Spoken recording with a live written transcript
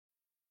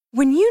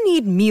When you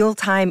need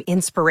mealtime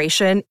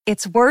inspiration,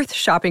 it's worth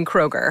shopping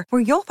Kroger,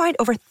 where you'll find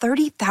over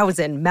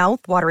 30,000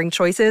 mouth-watering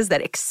choices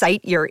that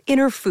excite your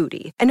inner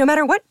foodie. And no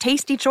matter what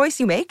tasty choice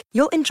you make,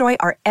 you'll enjoy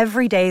our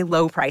everyday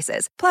low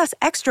prices, plus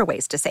extra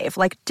ways to save,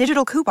 like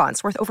digital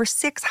coupons worth over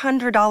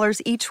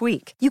 $600 each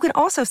week. You can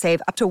also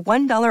save up to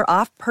 $1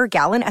 off per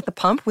gallon at the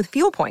pump with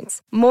fuel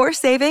points. More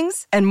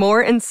savings and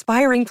more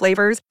inspiring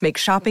flavors make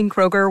shopping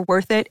Kroger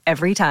worth it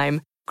every time.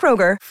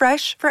 Kroger,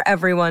 fresh for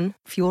everyone.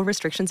 Fuel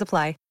restrictions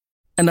apply.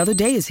 Another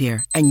day is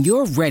here, and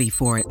you're ready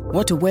for it.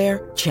 What to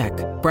wear? Check.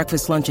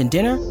 Breakfast, lunch, and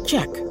dinner?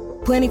 Check.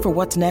 Planning for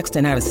what's next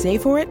and how to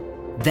save for it?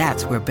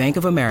 That's where Bank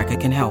of America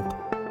can help.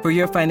 For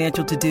your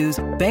financial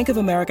to-dos, Bank of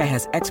America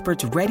has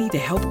experts ready to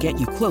help get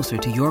you closer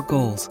to your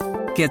goals.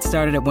 Get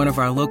started at one of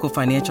our local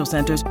financial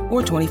centers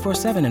or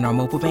 24/7 in our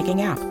mobile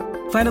banking app.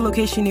 Find a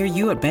location near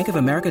you at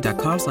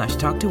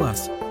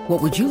bankofamerica.com/talktous.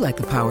 What would you like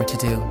the power to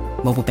do?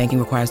 Mobile banking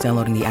requires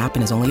downloading the app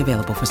and is only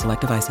available for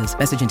select devices.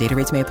 Message and data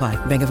rates may apply.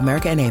 Bank of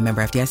America N.A.,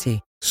 member FDIC.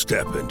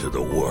 Step into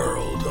the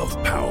world of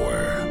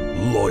power,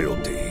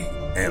 loyalty,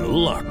 and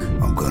luck.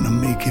 I'm going to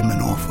make him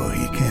an offer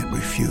he can't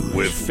refuse.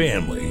 With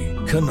family,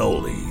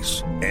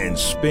 cannolis, and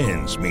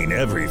spins mean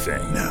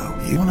everything. Now,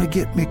 you want to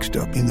get mixed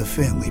up in the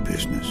family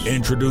business.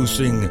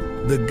 Introducing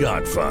The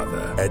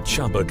Godfather at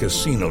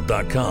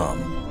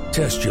ChumbaCasino.com.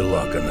 Test your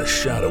luck in the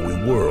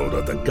shadowy world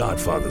of The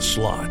Godfather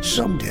slot.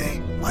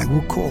 Someday, I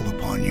will call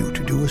upon you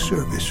to do a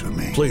service for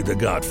me. Play The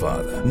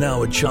Godfather,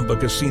 now at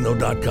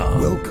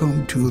ChumbaCasino.com.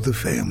 Welcome to the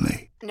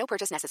family. No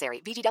purchase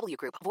necessary. VGW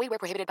Group. Void where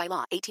prohibited by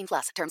law. 18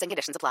 plus. Terms and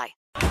conditions apply.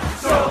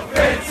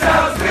 Something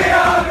tells me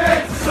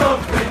I'm into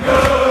something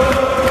good.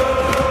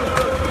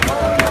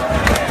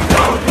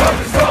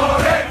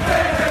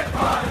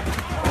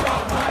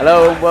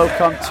 Hello and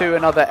welcome to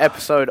another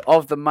episode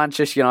of the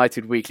Manchester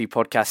United Weekly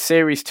Podcast,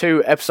 Series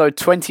 2, Episode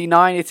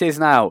 29 it is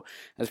now,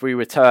 as we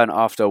return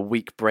after a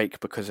week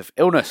break because of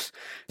illness.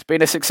 It's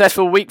been a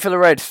successful week for the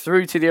Reds,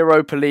 through to the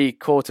Europa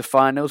League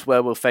quarter-finals,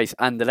 where we'll face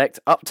Anderlecht,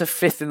 up to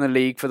 5th in the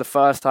league for the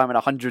first time in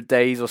 100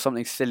 days or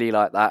something silly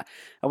like that,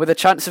 and with a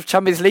chance of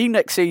Champions League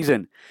next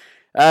season.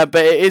 But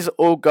it is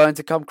all going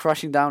to come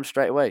crashing down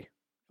straight away.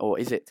 Or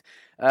is it?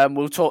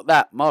 We'll talk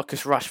that,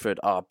 Marcus Rashford,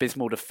 our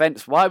abysmal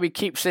defence, why we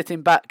keep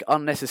sitting back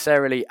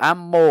unnecessarily, and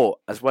more,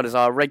 as well as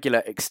our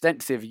regular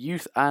extensive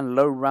youth and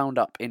low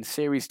roundup in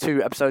Series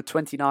 2, Episode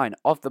 29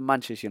 of the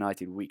Manchester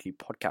United Weekly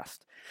Podcast.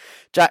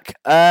 Jack,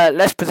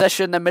 less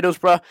possession than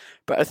Middlesbrough,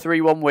 but a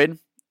 3-1 win.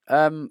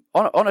 On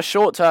a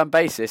short-term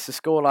basis, the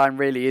scoreline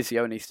really is the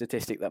only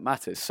statistic that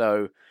matters,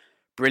 so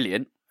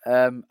brilliant.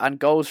 And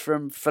goals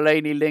from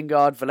Fellaini,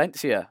 Lingard,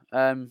 Valencia.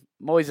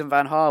 Moyes and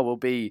Van Gaal will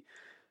be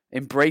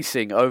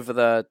embracing over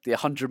the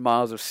 100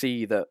 miles of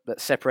sea that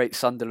separates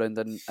Sunderland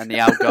and the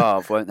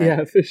Algarve, won't they?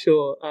 Yeah, for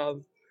sure.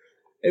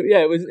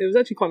 It was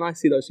actually quite nice to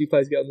see those two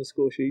players get on the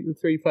score sheet. The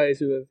three players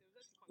who have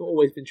not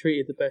always been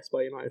treated the best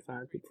by United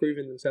fans, but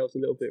proven themselves a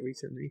little bit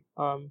recently.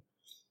 I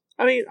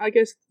mean, I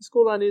guess the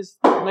scoreline is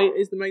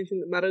the main thing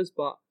that matters,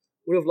 but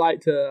would have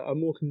liked a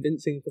more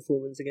convincing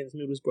performance against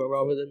Middlesbrough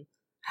rather than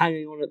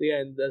hanging on at the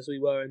end as we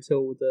were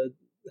until the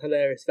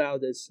hilarious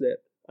Valdez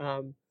slip.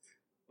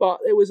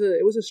 But it was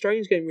a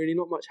strange game, really.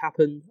 Not much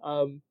happened.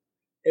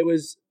 It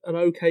was an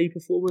okay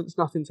performance,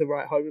 nothing to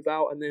write home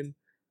about, and then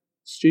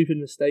stupid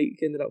mistake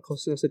ended up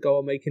costing us a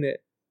goal, making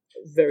it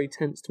very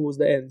tense towards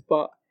the end.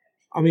 But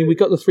I mean, we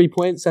got the 3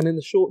 points, and in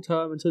the short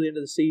term, until the end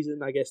of the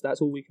season, I guess that's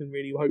all we can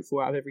really hope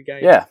for out of every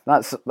game. Yeah,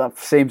 that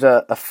seems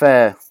a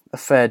fair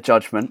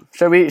judgment.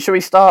 Shall we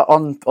start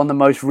on the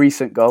most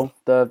recent goal,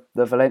 the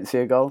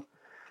Valencia goal?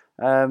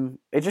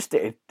 It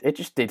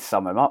just did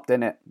sum him up,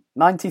 didn't it?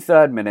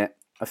 93rd minute.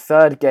 A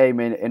third game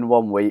in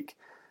 1 week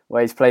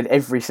where he's played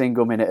every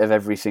single minute of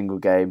every single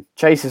game.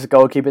 Chases a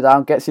goalkeeper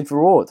down, gets his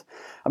reward.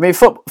 I mean,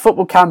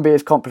 football can be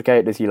as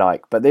complicated as you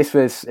like, but this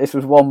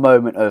was one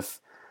moment of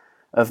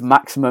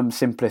maximum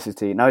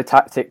simplicity. No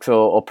tactics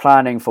or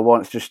planning for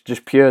once,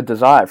 just pure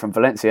desire from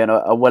Valencia and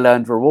a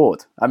well-earned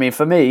reward. I mean,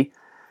 for me,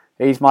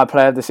 he's my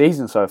player of the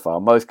season so far.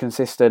 Most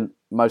consistent,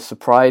 most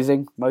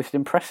surprising, most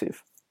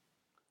impressive.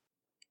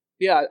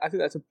 Yeah, I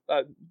think that's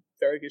a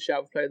very good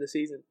shout for player of the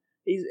season.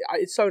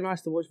 It's so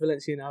nice to watch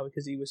Valencia now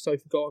because he was so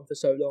forgotten for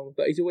so long,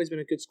 but he's always been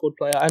a good squad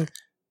player, and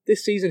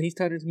this season he's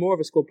turned into more of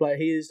a squad player.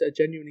 He is a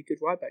genuinely good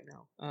right back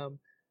now.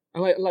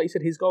 And like you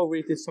said, his goal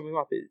really did sum him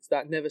up. It's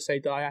that never say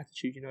die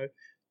attitude, you know.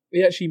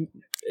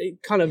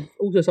 It kind of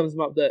also sums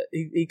him up that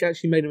he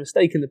actually made a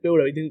mistake in the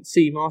build-up. He didn't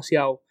see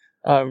Martial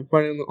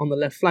running on the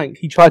left flank.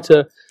 He tried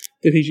to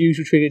do his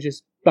usual trigger,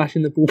 just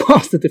bashing the ball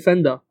past the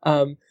defender.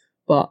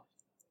 But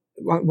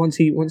once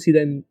he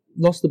then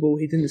lost the ball,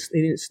 he didn't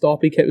stop.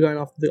 He kept going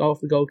after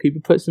the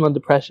goalkeeper, puts him under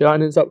pressure,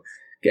 and ends up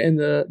getting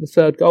the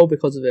third goal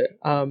because of it.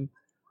 I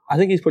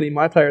think he's probably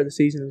my player of the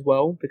season as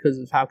well because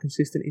of how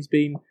consistent he's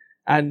been,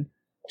 and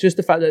just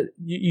the fact that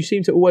you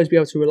seem to always be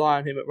able to rely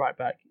on him at right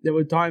back. There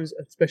were times,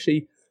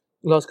 especially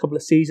the last couple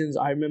of seasons,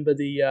 I remember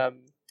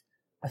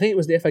I think it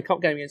was the FA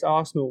Cup game against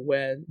Arsenal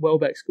where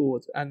Welbeck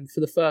scored, and for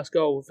the first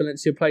goal,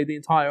 Valencia played the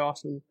entire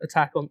Arsenal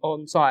attack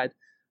on side.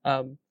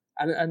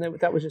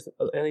 that was just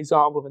an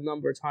example of a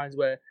number of times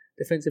where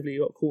defensively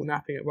you got caught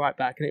napping at right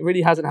back, and it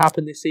really hasn't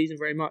happened this season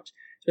very much.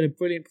 It's been a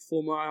brilliant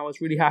performer. I was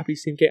really happy to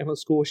see him get on the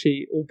score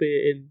sheet,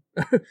 albeit in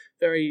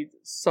very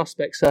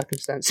suspect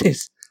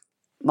circumstances.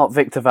 Not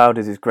Victor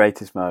Valdez's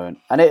greatest moment.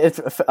 And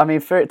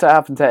for it to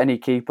happen to any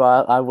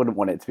keeper, I wouldn't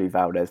want it to be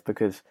Valdez,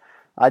 because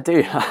I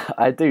do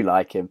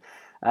like him,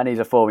 and he's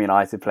a former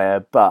United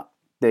player. But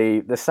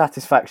the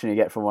satisfaction you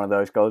get from one of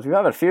those goals, we've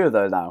had a few of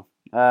those now.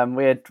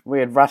 We had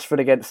Rashford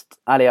against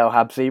Ali Al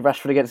Habsi,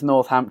 Rashford against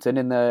Northampton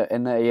in the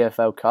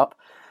EFL Cup.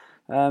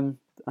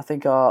 I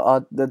think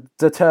the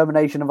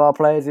determination of our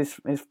players is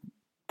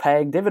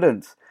paying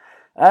dividends.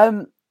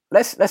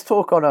 Let's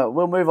talk on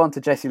we'll move on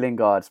to Jesse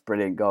Lingard's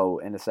brilliant goal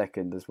in a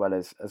second, as well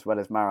as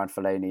Marouane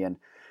Fellaini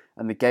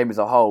and the game as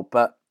a whole.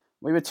 But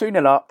we were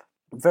 2-0 up,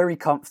 very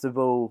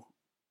comfortable.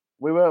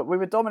 We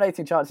were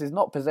dominating chances,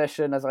 not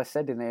possession, as I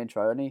said in the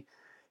intro, only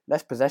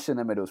less possession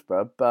than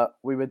Middlesbrough, but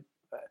we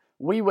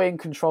were in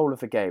control of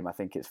the game. I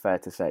think it's fair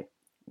to say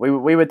we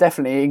were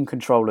definitely in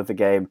control of the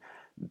game,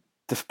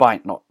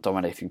 despite not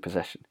dominating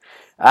possession.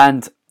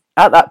 And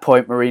at that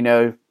point,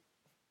 Mourinho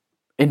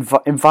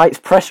invites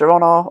pressure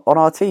on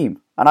our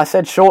team. And I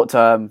said short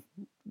term,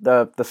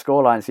 the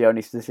scoreline is the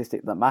only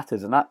statistic that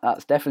matters, and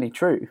that's definitely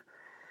true.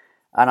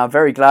 And I'm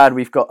very glad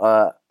we've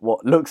got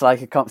what looks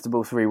like a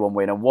comfortable 3-1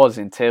 win, and was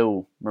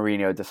until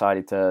Mourinho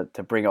decided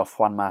to bring off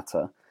Juan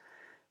Mata.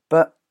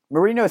 But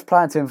Mourinho's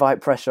plan to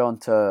invite pressure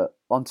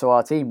onto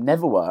our team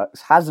never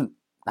works,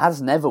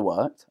 has never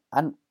worked,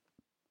 and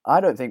I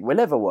don't think will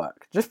ever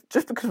work.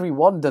 Just because we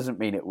won doesn't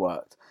mean it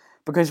worked.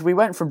 Because we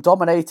went from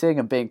dominating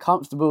and being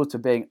comfortable to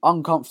being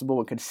uncomfortable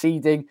and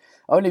conceding.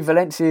 Only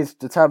Valencia's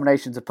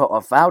determination to put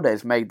off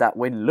Valdez made that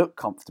win look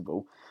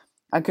comfortable.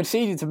 And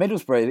conceding to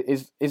Middlesbrough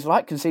is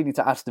like conceding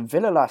to Aston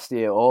Villa last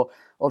year, or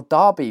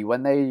Derby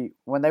when they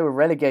were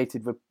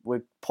relegated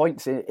with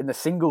points in the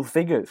single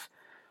figures.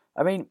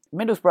 I mean,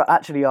 Middlesbrough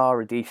actually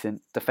are a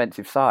decent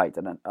defensive side,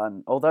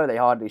 and although they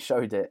hardly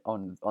showed it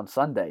on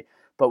Sunday,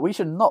 but we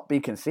should not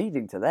be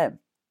conceding to them.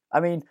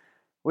 I mean,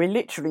 we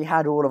literally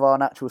had all of our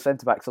natural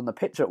centre-backs on the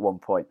pitch at one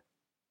point.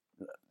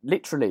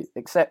 Literally,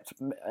 except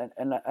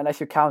unless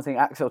you're counting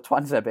Axel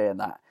Tuanzebe in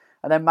that.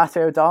 And then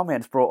Matteo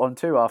Darmian's brought on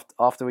too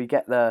after we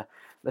get the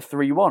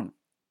 3-1.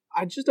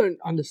 I just don't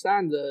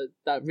understand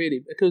that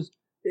really, because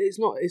it's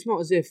not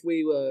as if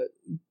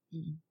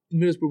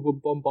Middlesbrough were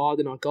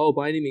bombarding our goal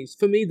by any means.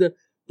 For me, the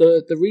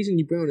reason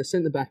you bring on a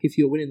centre-back if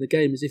you're winning the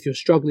game is if you're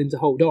struggling to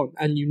hold on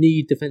and you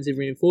need defensive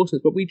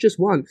reinforcements. But we just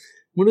won.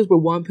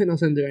 Middlesbrough weren't putting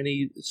us under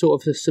any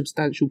sort of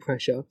substantial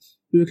pressure.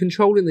 We were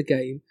controlling the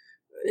game.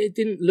 It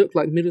didn't look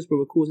like Middlesbrough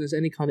were causing us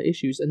any kind of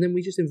issues. And then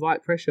we just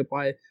invite pressure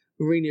by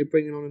Mourinho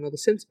bringing on another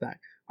centre-back.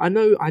 I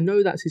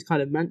know that's his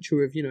kind of mantra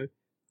of,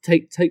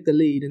 take the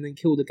lead and then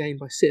kill the game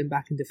by sitting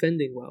back and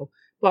defending well.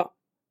 But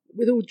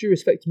with all due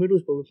respect to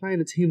Middlesbrough, we're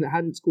playing a team that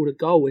hadn't scored a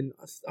goal in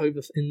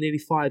nearly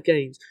 5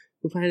 games.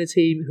 We're playing a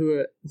team who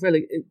are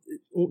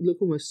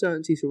look almost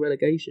certainties for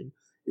relegation.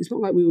 It's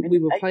not like we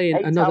were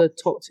playing another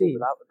top team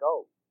without the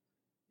goal.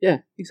 Yeah,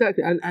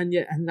 exactly,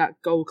 and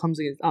that goal comes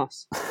against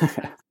us,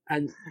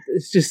 and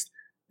it's just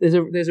there's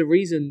a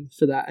reason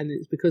for that, and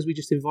it's because we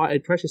just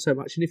invited pressure so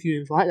much. And if you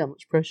invite that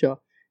much pressure,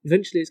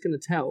 eventually it's going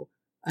to tell.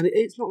 And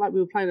it's not like we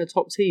were playing a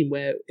top team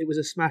where it was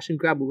a smash and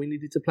grab where we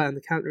needed to play on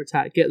the counter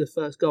attack, get the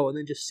first goal, and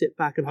then just sit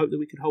back and hope that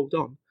we could hold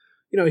on.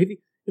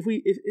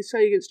 If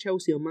say against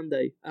Chelsea on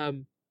Monday,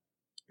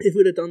 if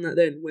we'd have done that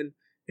then,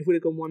 if we'd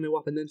have gone 1-0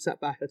 up and then sat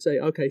back, I'd say,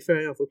 okay, fair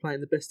enough, we're playing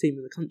the best team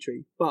in the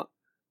country. But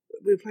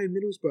we were playing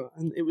Middlesbrough,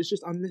 and it was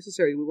just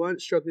unnecessary. We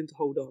weren't struggling to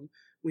hold on.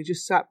 We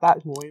just sat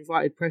back more,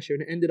 invited pressure,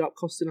 and it ended up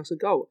costing us a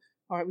goal.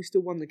 All right, we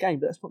still won the game,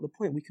 but that's not the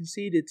point. We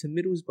conceded to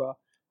Middlesbrough,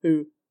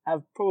 who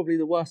have probably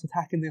the worst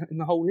attack in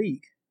the whole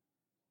league.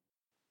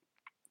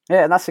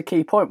 Yeah, and that's a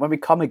key point. When we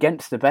come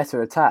against a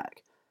better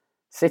attack,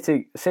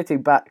 sitting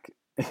back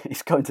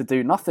is going to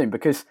do nothing,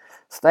 because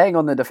staying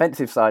on the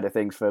defensive side of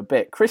things for a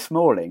bit, Chris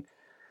Smalling,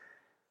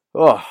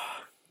 what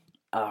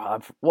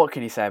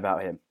can you say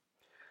about him?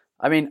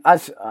 I mean,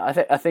 as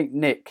I think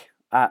Nick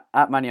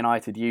at Man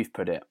United Youth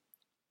put it,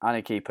 and I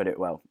think he put it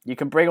well. You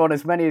can bring on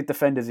as many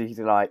defenders as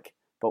you like,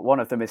 but one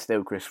of them is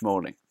still Chris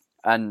Smalling.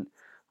 And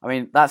I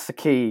mean, that's the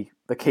key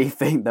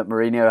thing that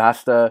Mourinho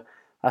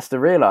has to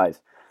realise.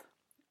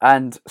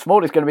 And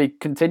Smalling's going to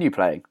continue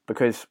playing,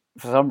 because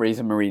for some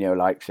reason Mourinho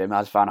likes him,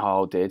 as Van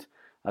Gaal did,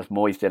 as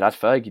Moyes did, as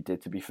Fergie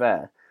did, to be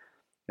fair.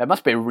 There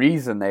must be a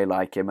reason they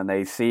like him and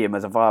they see him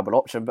as a viable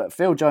option. But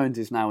Phil Jones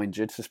is now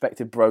injured,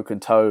 suspected broken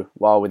toe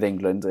while with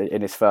England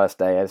in his first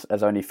day,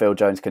 as only Phil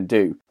Jones can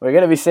do. We're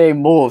going to be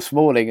seeing more of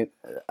Smalling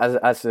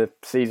as the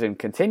season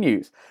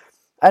continues.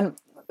 And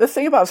the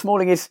thing about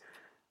Smalling is,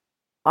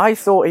 I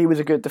thought he was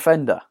a good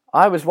defender.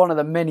 I was one of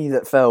the many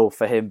that fell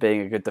for him being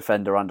a good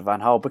defender under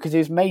Van Gaal, because he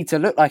was made to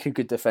look like a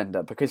good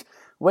defender. Because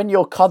when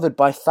you're covered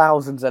by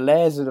thousands of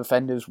layers of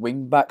defenders,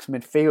 wing-backs,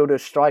 midfielders,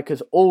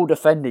 strikers, all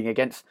defending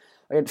against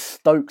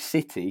Stoke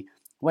City,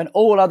 When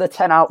all other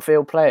 10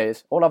 outfield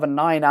players, all other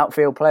 9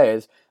 outfield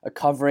players are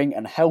covering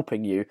and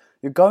helping you,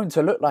 you're going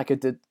to look like a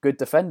good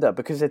defender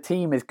because the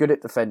team is good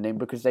at defending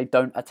because they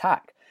don't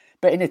attack.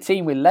 But in a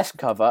team with less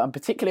cover, and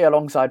particularly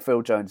alongside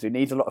Phil Jones, who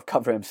needs a lot of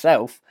cover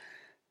himself,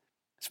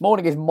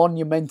 Smalling is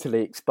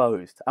monumentally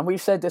exposed. And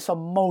we've said this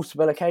on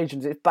multiple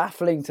occasions. It's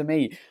baffling to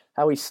me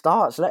how he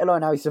starts, let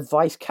alone how he's the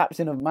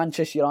vice-captain of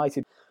Manchester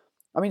United.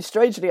 I mean,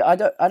 strangely, I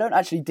don't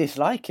actually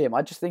dislike him.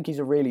 I just think he's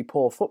a really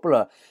poor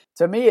footballer.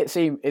 To me, it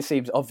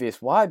seems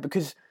obvious why.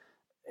 Because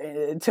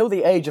until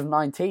the age of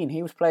 19,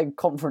 he was playing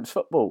conference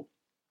football.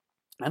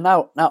 And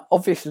now,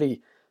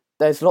 obviously,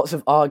 there's lots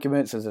of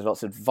arguments, there's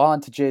lots of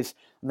advantages,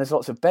 and there's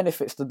lots of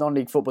benefits to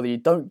non-league football that you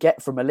don't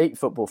get from elite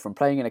football, from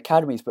playing in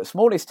academies. But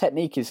Smalling's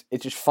technique is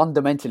just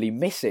fundamentally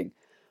missing.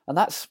 And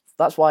that's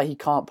why he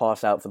can't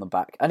pass out from the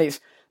back. And it's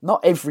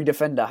not every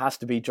defender has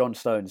to be John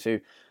Stones,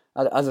 who,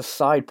 as a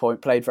side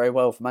point, played very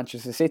well for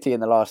Manchester City in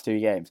the last 2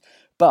 games.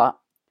 But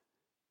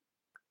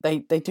they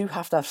do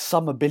have to have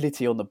some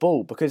ability on the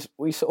ball, because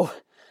we saw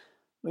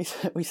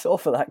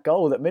for that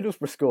goal that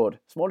Middlesbrough scored,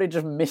 Smalling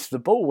just missed the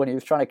ball when he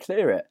was trying to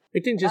clear it. He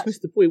didn't just miss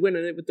the ball, he went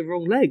at it with the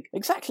wrong leg.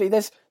 Exactly,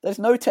 there's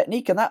no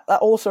technique, and that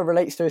also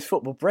relates to his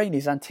football brain,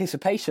 his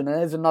anticipation, and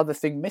there's another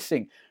thing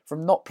missing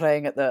from not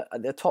playing at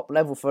the top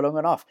level for long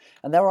enough.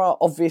 And there are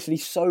obviously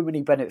so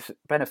many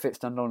benefits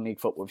to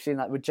non-league football. We've seen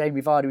that with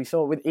Jamie Vardy, we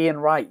saw it with Ian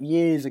Wright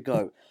years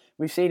ago.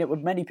 We've seen it with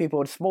many people,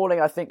 and Smalling,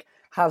 I think,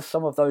 has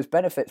some of those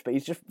benefits, but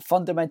he's just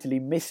fundamentally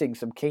missing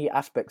some key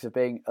aspects of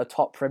being a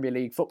top Premier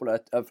League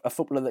footballer, a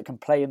footballer that can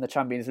play in the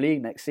Champions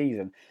League next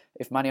season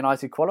if Man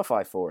United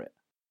qualify for it.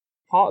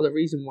 Part of the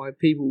reason why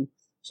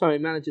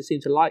managers seem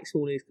to like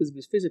Smalling is because of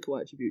his physical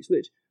attributes,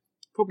 which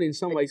probably in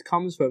some ways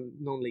comes from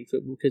non-league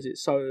football because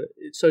it's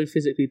so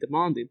physically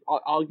demanding,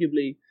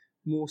 arguably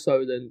more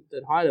so than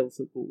high-level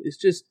football. It's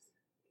just,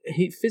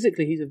 he's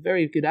a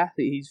very good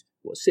athlete. He's,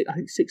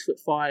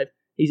 6'5",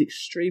 he's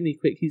extremely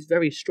quick, he's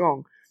very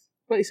strong.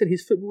 Like you said,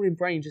 his footballing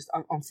brain just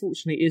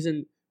unfortunately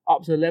isn't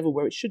up to the level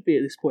where it should be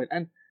at this point.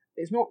 And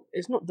it's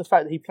not the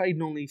fact that he played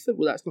non-league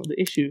football that's not the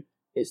issue.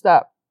 It's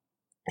that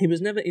he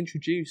was never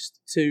introduced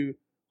to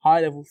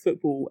high-level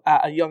football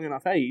at a young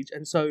enough age,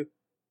 and so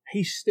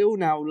he's still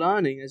now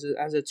learning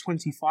as a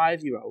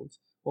 25-year-old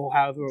or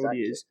however old he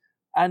is.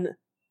 And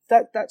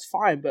that's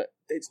fine, but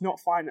it's not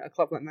fine at a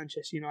club like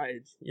Manchester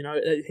United,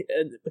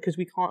 because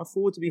we can't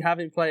afford to be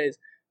having players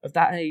of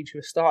that age who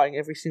are starting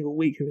every single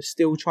week, who are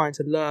still trying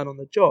to learn on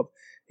the job.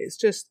 It's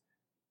just,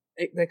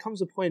 there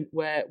comes a point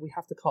where we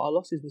have to cut our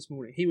losses this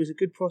morning. He was a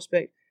good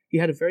prospect. He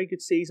had a very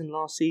good season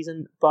last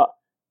season, but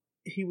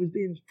he was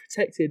being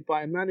protected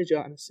by a manager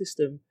and a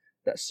system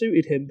that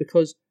suited him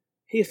because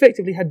he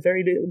effectively had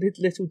very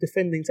little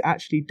defending to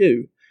actually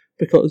do,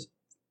 because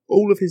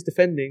all of his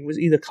defending was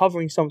either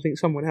covering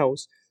someone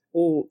else,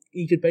 or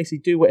he could basically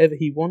do whatever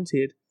he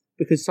wanted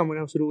because someone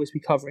else would always be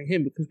covering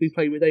him, because we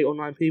played with 8 or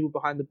 9 people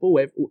behind the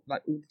ball all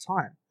the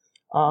time.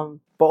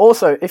 But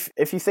also,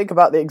 if you think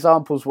about the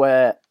examples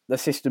where the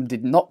system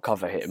did not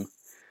cover him,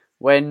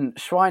 when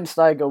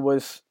Schweinsteiger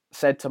was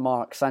said to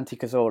mark Santi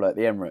Cazorla at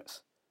the Emirates,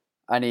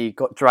 and he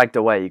got dragged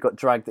away, he got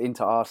dragged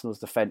into Arsenal's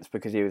defence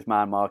because he was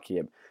man-marking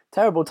him.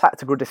 Terrible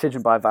tactical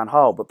decision by Van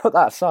Gaal, but put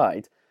that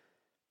aside,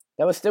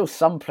 there were still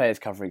some players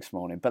covering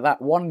Smalling, but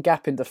that one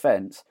gap in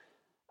defence,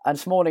 and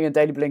Smalling and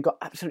Daley Blind got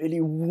absolutely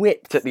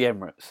whipped at the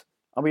Emirates.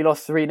 And we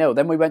lost 3-0.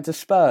 Then we went to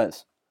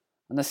Spurs.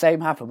 And the same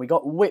happened. We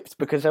got whipped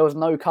because there was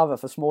no cover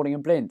for Smalling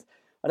and Blind.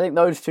 I think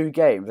those 2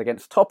 games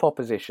against top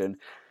opposition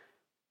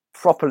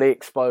properly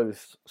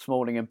exposed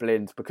Smalling and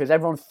Blind, because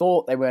everyone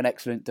thought they were an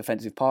excellent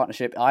defensive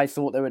partnership. I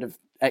thought they were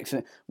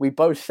excellent. We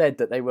both said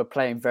that they were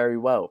playing very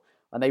well.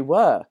 And they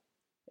were.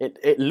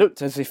 It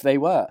looked as if they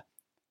were.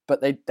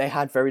 But they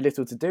had very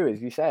little to do,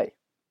 as you say.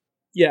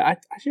 Yeah,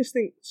 I just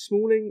think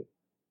Smalling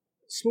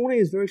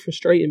is very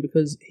frustrating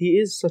because he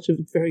is such a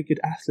very good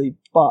athlete,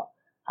 but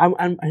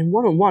and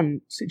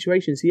one-on-one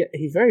situations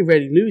he very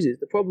rarely loses.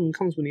 The problem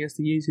comes when he has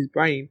to use his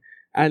brain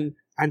and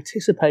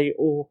anticipate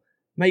or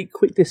make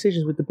quick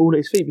decisions with the ball at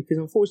his feet, because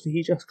unfortunately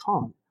he just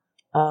can't.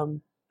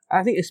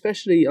 I think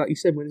especially, like you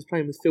said, when he's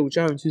playing with Phil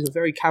Jones, who's a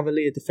very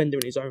cavalier defender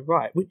in his own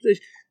right, which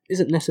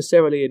isn't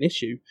necessarily an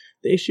issue.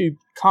 The issue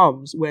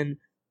comes when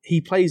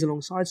he plays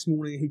alongside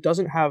Smalling, who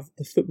doesn't have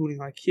the footballing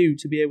IQ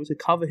to be able to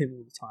cover him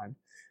all the time.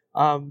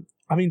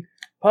 I mean,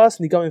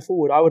 personally, going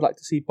forward, I would like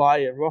to see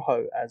Bailly and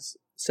Rojo as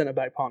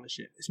centre-back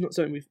partnership. It's not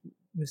something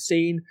we've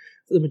seen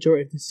for the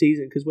majority of the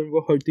season, because when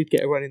Rojo did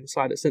get a run in the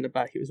side at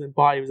centre-back, it was when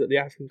Bailly was at the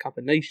African Cup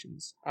of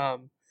Nations. I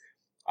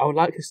would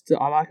like us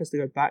to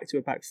go back to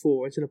a back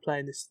 4 instead of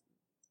playing this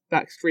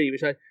back 3,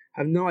 which I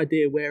have no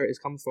idea where it has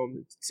come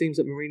from. It seems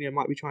that Mourinho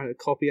might be trying to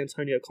copy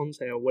Antonio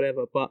Conte or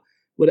whatever, but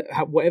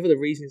whatever the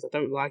reason is, I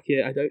don't like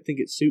it. I don't think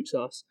it suits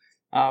us.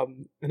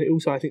 And it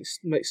also, I think,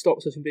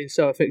 stops us from being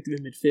so effective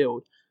in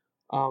midfield.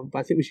 But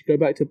I think we should go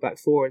back to a back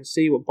 4 and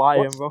see what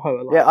Bailly and Rojo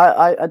are like. Yeah,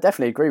 I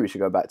definitely agree we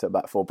should go back to a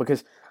back 4,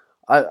 because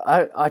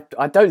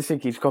I don't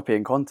think he's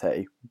copying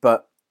Conte,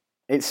 but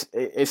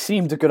it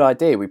seemed a good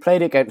idea. We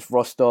played against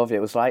Rostov. It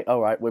was like, all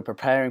right, we're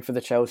preparing for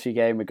the Chelsea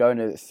game. We're going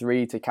to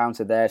 3 to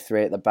counter their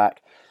 3 at the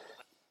back.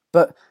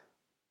 But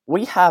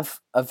we have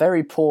a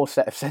very poor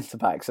set of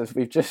centre-backs. As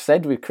we've just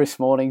said with Chris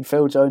Smalling,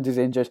 Phil Jones is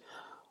injured.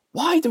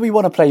 Why do we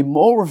want to play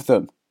more of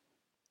them?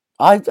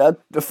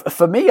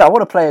 For me, I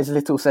want to play as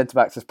little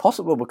centre-backs as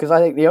possible because I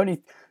think the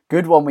only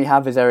good one we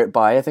have is Eric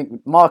Bailly. I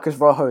think Marcus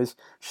Rojo has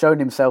shown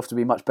himself to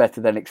be much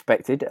better than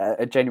expected,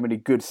 a genuinely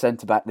good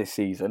centre-back this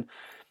season.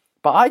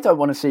 But I don't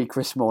want to see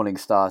Chris Smalling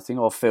starting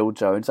or Phil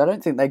Jones. I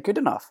don't think they're good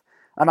enough.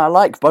 And I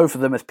like both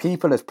of them as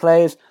people, as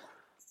players.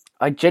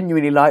 I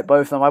genuinely like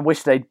both of them. I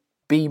wish they'd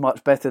be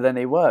much better than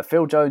they were.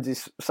 Phil Jones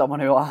is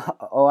someone who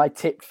I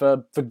tipped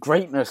for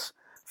greatness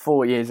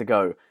 4 years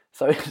ago.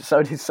 So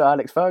did Sir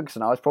Alex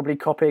Ferguson. I was probably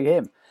copying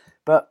him.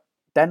 But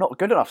they're not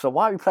good enough. So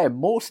why are we playing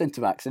more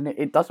centre-backs? And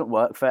it doesn't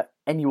work for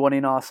anyone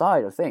in our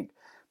side, I think.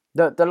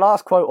 The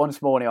last quote on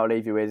Smalling I'll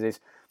leave you with is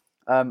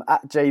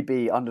at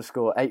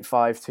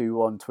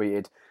JB_8521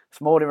 tweeted,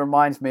 Smalling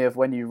reminds me of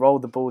when you roll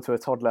the ball to a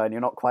toddler and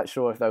you're not quite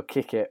sure if they'll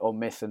kick it or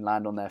miss and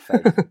land on their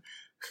face.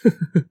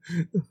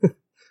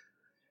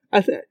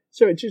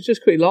 Sorry,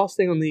 just quickly, last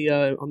thing on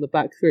the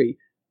back three.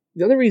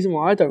 The other reason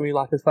why I don't really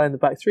like us playing the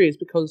back three is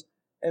because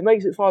it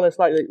makes it far less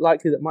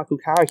likely that Michael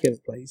Carrick ever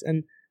plays.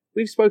 And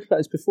we've spoken about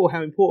this before,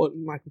 how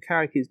important Michael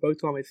Carrick is both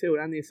to our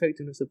midfield and the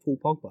effectiveness of Paul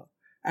Pogba.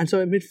 And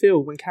so in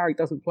midfield, when Carrick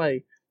doesn't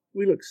play,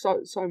 we look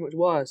so much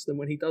worse than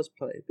when he does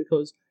play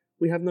because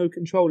we have no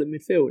control in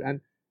midfield.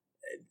 And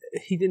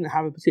he didn't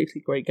have a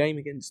particularly great game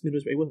against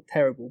Middlesbrough. He wasn't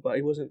terrible, but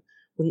he wasn't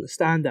a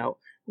standout.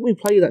 When we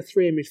play that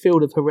 3 in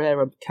midfield of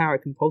Herrera,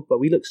 Carrick and Pogba,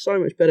 we look so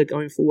much better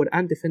going forward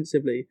and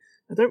defensively.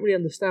 I don't really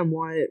understand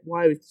why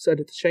we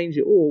decided to change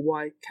it or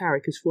why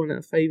Carrick has fallen out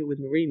of favour with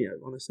Mourinho,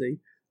 honestly.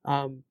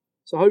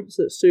 So I hope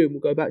that soon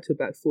we'll go back to a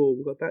back 4.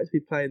 We'll go back to be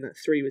playing that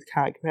 3 with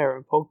Carrick, Herrera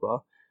and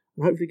Pogba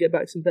and hopefully get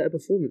back some better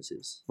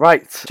performances.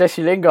 Right,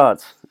 Jesse Lingard.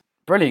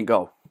 Brilliant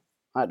goal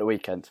at the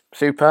weekend.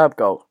 Superb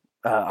goal.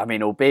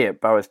 Albeit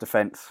Boro's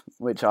defence,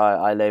 which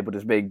I labelled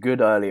as being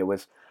good earlier,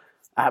 was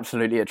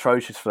absolutely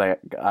atrocious for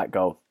that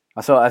goal.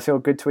 I saw a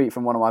good tweet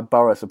from one of my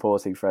Boro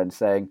supporting friends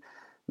saying,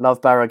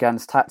 love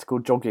Barragan's tactical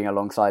jogging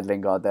alongside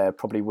Lingard there,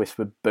 probably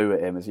whispered boo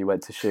at him as he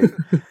went to shoot.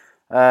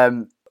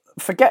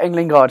 Forgetting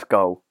Lingard's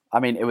goal,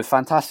 it was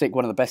fantastic,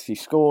 one of the best he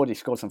scored. He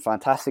scored some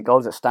fantastic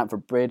goals at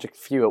Stamford Bridge, a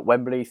few at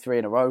Wembley, 3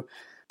 in a row.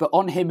 But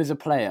on him as a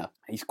player,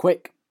 he's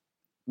quick,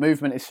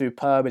 movement is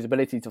superb, his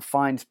ability to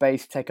find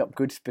space, take up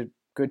good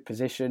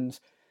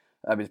positions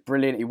is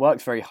brilliant. He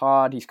works very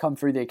hard, he's come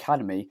through the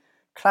academy.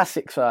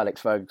 Classic Sir Alex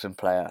Ferguson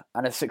player,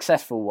 and a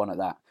successful one at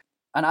that.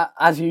 And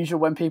as usual,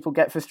 when people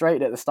get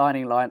frustrated at the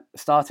starting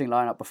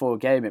lineup before a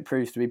game, it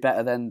proves to be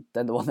better than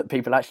the one that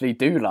people actually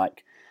do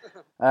like.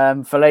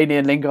 Fellaini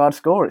and Lingard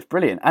score. It's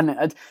brilliant.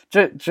 And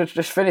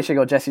just finishing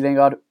on Jesse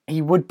Lingard,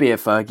 he would be a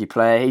Fergie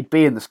player. He'd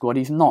be in the squad.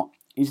 He's not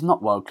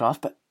world class.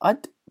 But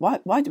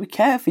why do we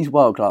care if he's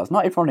world class?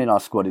 Not everyone in our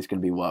squad is going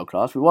to be world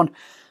class. We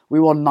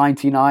won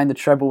 99, the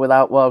treble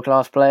without world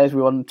class players.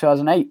 We won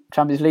 2008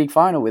 Champions League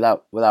final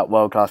without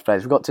world class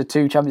players. We got to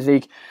 2 Champions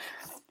League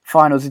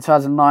finals in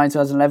 2009,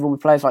 2011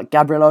 with players like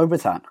Gabriel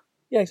Obertan.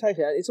 Yeah,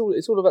 exactly. It's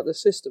all about the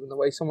system and the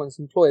way someone's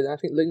employed. And I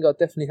think Lingard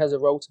definitely has a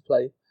role to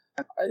play.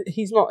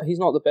 He's not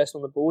the best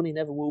on the ball, and he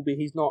never will be.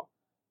 He's not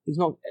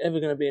ever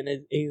going to be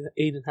an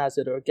Eden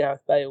Hazard or a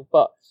Gareth Bale,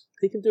 but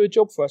he can do a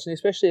job for us, and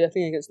especially I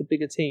think against the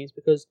bigger teams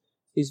because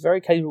he's very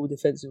capable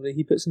defensively.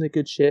 He puts in a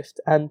good shift,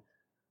 and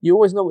you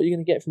always know what you're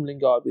going to get from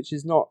Lingard, which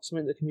is not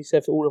something that can be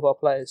said for all of our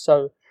players.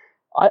 So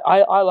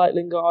I like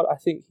Lingard. I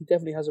think he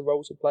definitely has a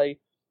role to play.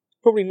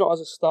 Probably not as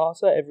a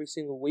starter every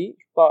single week,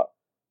 but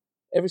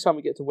every time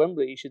we get to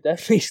Wembley, he should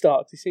definitely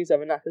start because he seems to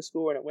have a knack of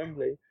scoring at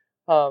Wembley.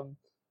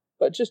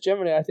 But just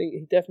generally, I think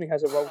he definitely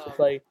has a role to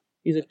play.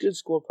 He's a good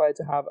squad player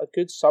to have, a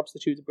good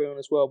substitute to bring on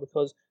as well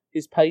because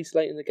his pace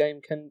late in the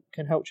game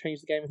can help change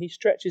the game. And he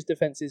stretches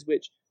defences,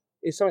 which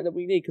is something that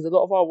we need because a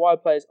lot of our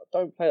wide players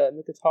don't play like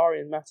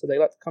Mkhitaryan and Mata. They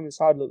like to come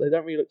inside a lot. They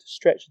don't really look to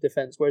stretch the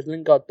defence, whereas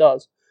Lingard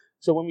does.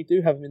 So when we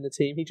do have him in the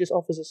team, he just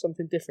offers us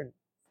something different.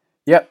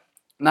 Yep.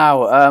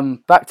 Now,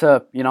 back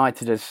to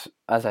United as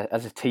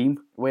a team.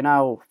 We're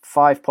now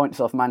 5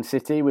 points off Man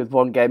City with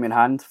 1 game in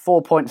hand,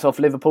 4 points off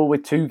Liverpool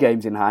with 2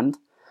 games in hand.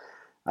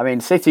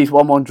 City's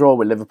 1-1 draw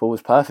with Liverpool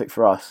was perfect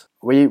for us.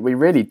 We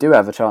really do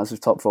have a chance of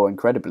top 4,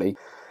 incredibly.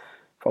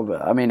 Probably.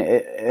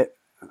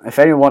 If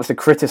anyone wants to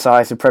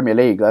criticise the Premier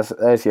League,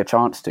 there's your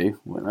chance to.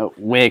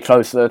 We're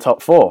close to the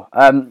top 4.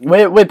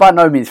 We're by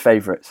no means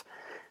favourites.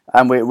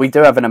 And we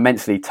do have an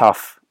immensely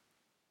tough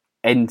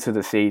end to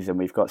the season.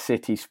 We've got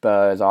City,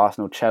 Spurs,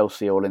 Arsenal,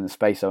 Chelsea all in the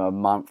space of a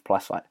month,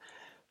 plus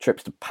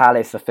trips to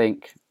Palace, I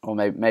think. Or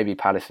maybe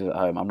Palace is at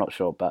home, I'm not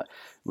sure. But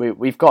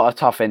we've got a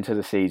tough end to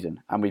the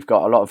season. And we've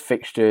got a lot of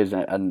fixtures.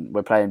 And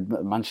we're playing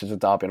Manchester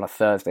Derby on a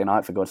Thursday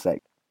night, for God's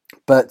sake.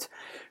 But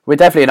we're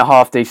definitely in a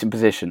half-decent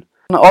position.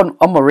 On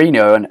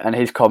Mourinho and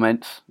his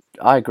comments,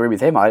 I agree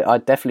with him.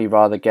 I'd definitely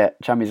rather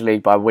get Champions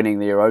League by winning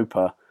the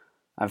Europa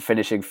and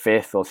finishing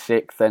 5th or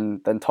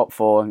 6th than top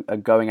 4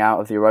 and going out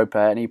of the Europa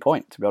at any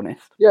point, to be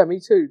honest. Yeah, me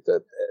too.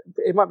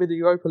 It might be the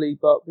Europa League,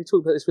 but we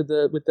talked about this with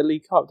the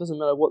League Cup. It doesn't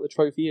matter what the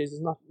trophy is.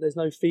 There's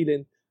no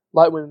feeling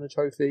like winning the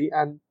trophy,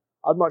 and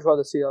I'd much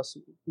rather see us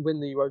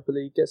win the Europa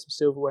League, get some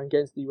silverware, and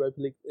get into the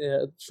Europa League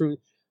through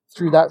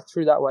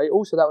that way.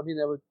 Also, that would mean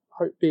there would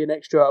be an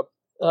extra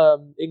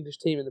English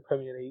team in the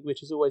Premier League,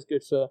 which is always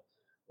good for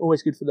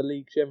the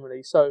league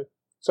generally. So,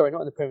 sorry,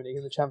 not in the Premier League,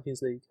 in the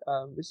Champions League.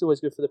 It's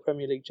always good for the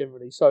Premier League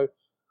generally. So,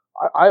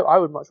 I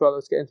would much rather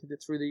us get into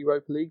it through the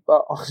Europa League.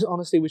 But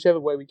honestly, whichever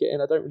way we get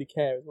in, I don't really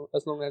care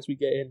as long as we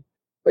get in.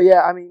 But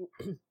yeah, I mean,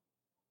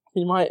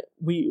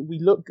 we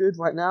look good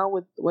right now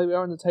with the way we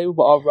are on the table,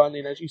 but our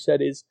running, as you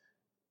said, is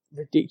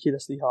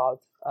ridiculously hard.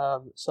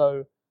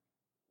 So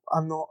I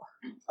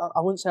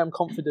wouldn't say I'm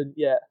confident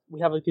yet.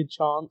 We have a good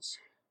chance,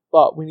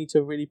 but we need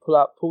to really pull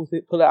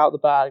it out the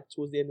bag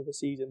towards the end of the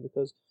season,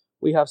 because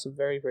we have some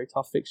very, very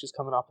tough fixtures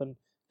coming up and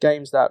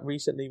games that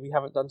recently we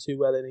haven't done too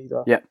well in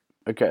either. Yeah,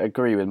 okay,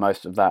 agree with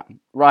most of that.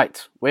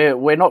 Right,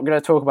 we're not going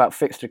to talk about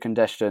fixture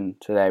congestion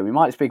today. We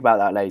might speak about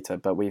that later,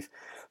 but we've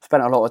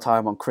spent a lot of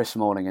time on Chris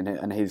Smalling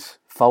and his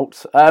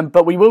faults.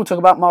 But we will talk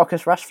about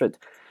Marcus Rashford.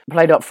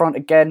 Played up front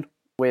again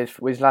with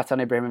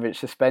Zlatan Ibrahimovic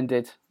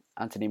suspended,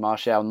 Anthony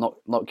Martial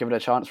not given a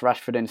chance,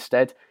 Rashford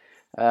instead,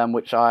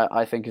 which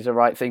I think is the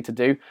right thing to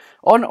do.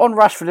 On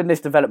Rashford in this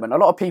development, a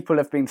lot of people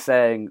have been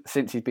saying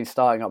since he's been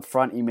starting up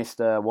front, he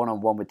missed a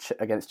one-on-one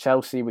against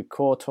Chelsea with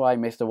Courtois, he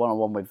missed a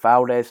one-on-one with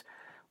Valdez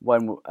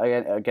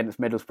against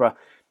Middlesbrough.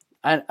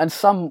 And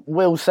some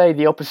will say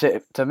the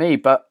opposite to me,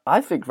 but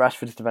I think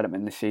Rashford's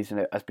development this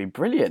season has been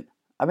brilliant.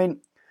 I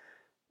mean,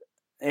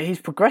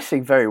 he's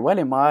progressing very well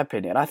in my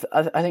opinion. I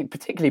think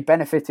particularly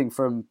benefiting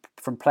from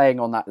playing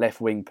on that left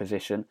wing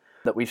position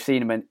that we've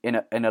seen him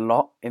in a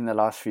lot in the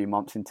last few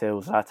months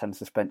until Zlatan's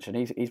suspension.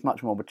 He's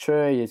much more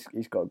mature.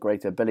 He's got a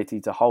greater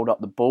ability to hold up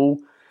the ball.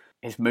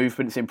 His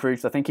movement's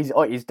improved. I think he's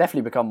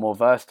definitely become more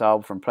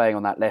versatile from playing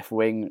on that left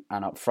wing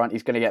and up front.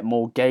 He's going to get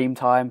more game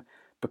time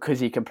because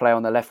he can play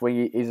on the left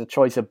wing. He's a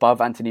choice above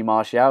Anthony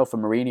Martial for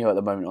Mourinho at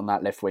the moment on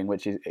that left wing,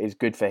 which is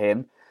good for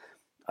him.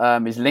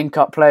 His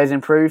link-up play has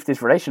improved.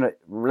 His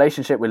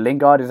relationship with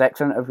Lingard is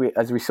excellent,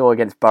 as we saw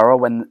against Borough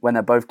when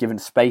they're both given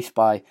space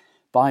by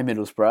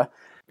Middlesbrough.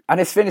 And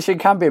his finishing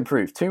can be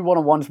improved. 2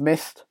 1-on-1s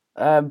missed.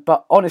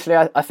 But honestly,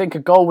 I think a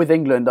goal with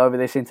England over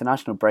this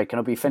international break, and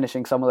he'll be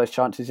finishing some of those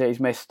chances that he's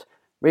missed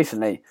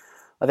recently.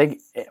 I think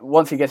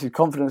once he gets his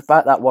confidence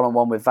back, that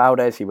 1-on-1 with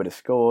Valdez, he would have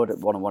scored.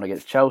 1-on-1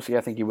 against Chelsea,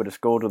 I think he would have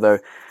scored. Although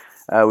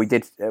we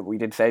did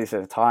say this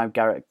at the time,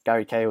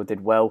 Gary Cahill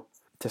did well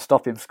to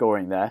stop him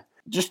scoring there.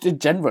 Just in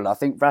general, I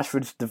think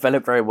Rashford's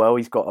developed very well.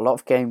 He's got a lot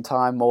of game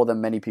time, more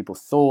than many people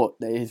thought.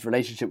 His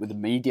relationship with the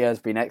media has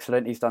been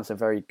excellent. He's done some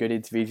very good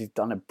interviews. He's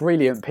done a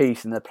brilliant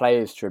piece in the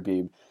Players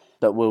Tribune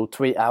that we'll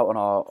tweet out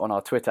on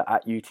our Twitter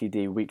at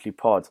UTD Weekly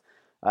Pod.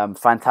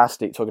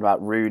 Fantastic, talking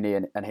about Rooney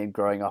and him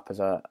growing up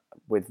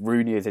with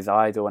Rooney as his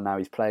idol, and now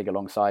he's playing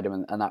alongside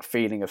him, and that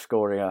feeling of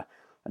scoring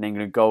an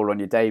England goal on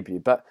your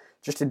debut. But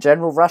just in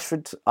general,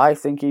 Rashford, I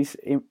think he's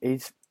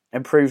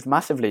improved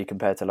massively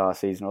compared to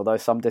last season, although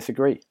some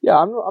disagree. Yeah,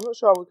 I'm not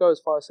sure I would go as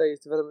far as say his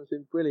development's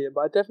been brilliant,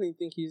 but I definitely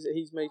think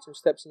he's made some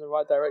steps in the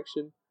right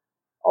direction.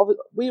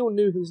 We all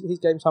knew his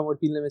game time would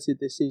be limited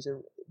this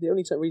season. The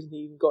only reason he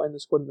even got in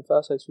the squad in the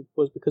first place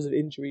was because of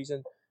injuries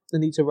and the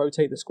need to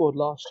rotate the squad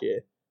last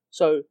year.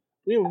 So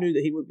we all knew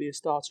that he wouldn't be a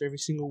starter every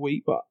single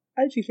week, but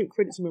I actually think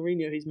credit to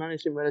Mourinho, he's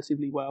managed him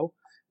relatively well.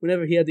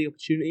 Whenever he had the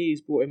opportunity,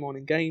 he's brought him on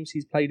in games,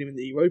 he's played him in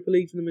the Europa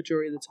League for the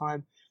majority of the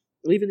time.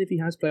 Even if he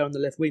has played on the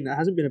left wing, that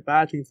hasn't been a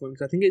bad thing for him,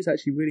 because I think it's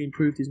actually really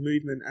improved his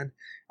movement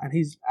and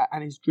his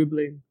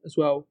dribbling as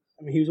well.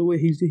 I mean, he was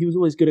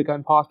always good at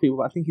going past people,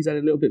 but I think he's had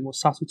a little bit more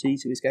subtlety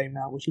to his game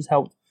now, which has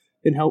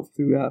been helped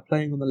through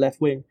playing on the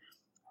left wing.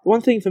 The one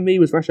thing for me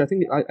was Rashford. I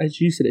think,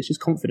 as you said, it's just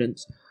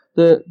confidence.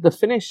 The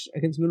finish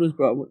against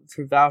Middlesbrough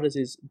for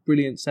Valdez's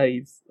brilliant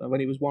save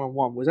when he was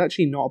 1-on-1 was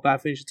actually not a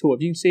bad finish at all.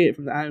 If you can see it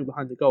from the angle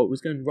behind the goal, it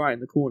was going right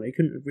in the corner. He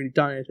couldn't have really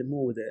done anything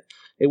more with it.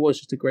 It was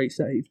just a great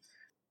save.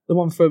 The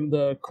one from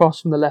the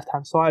cross from the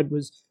left-hand side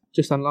was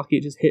just unlucky.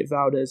 It just hit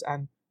Valdez,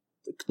 and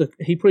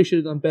he probably should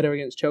have done better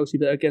against Chelsea,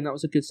 but again, that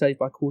was a good save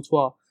by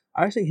Courtois.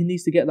 I think he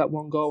needs to get that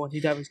one goal and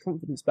he'd have his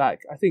confidence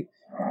back. I think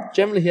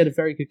generally he had a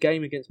very good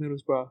game against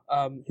Middlesbrough.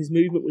 His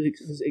movement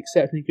was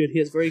exceptionally good. He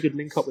has very good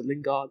link-up with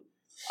Lingard.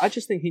 I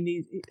just think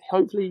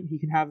hopefully he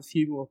can have a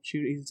few more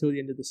opportunities until the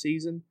end of the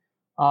season.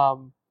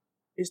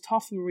 It's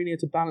tough for Mourinho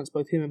to balance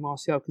both him and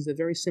Martial because they're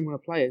very similar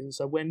players, and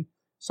so when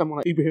someone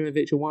like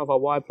Ibrahimovic or one of our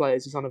wide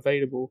players is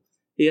unavailable,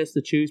 he has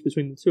to choose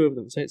between the two of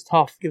them. So it's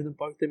tough, giving them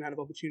both the amount of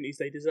opportunities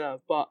they deserve.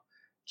 But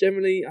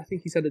generally, I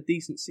think he's had a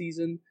decent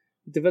season.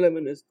 The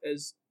development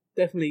has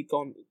definitely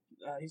gone.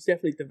 He's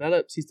definitely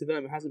developed. His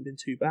development hasn't been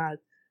too bad.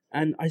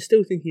 And I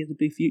still think he has a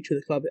big future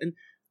of the club. And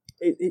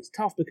it's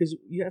tough because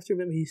you have to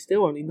remember he's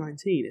still only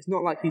 19. It's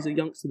not like he's a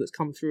youngster that's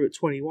come through at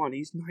 21.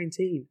 He's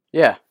 19.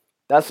 Yeah,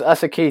 that's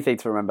a key thing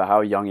to remember,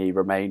 how young he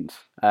remains.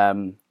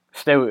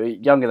 Still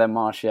younger than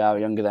Martial,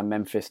 younger than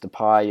Memphis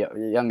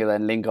Depay, younger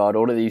than Lingard.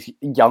 All of these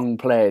young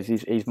players,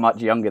 he's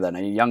much younger than,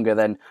 and younger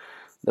than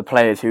the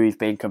players who he's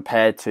been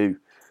compared to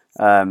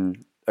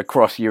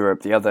across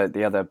Europe. The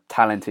other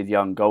talented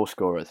young goal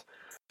scorers.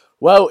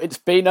 Well, it's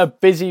been a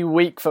busy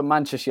week for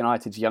Manchester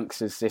United's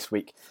youngsters this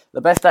week.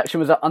 The best action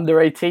was at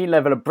under-18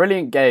 level, a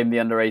brilliant game, the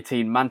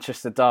under-18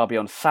 Manchester derby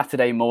on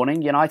Saturday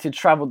morning. United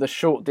travelled the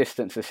short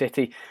distance to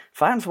City.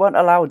 Fans weren't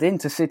allowed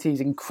into City's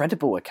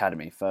incredible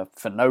academy for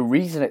no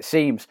reason, it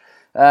seems.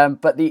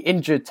 But the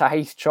injured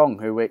Tahith Chong,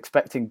 who we're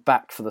expecting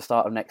back for the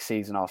start of next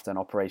season after an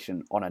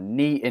operation on a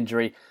knee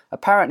injury,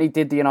 apparently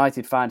did the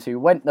United fans who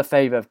went the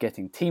favour of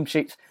getting team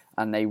sheets,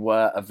 and they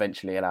were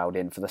eventually allowed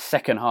in for the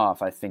second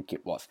half, I think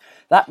it was.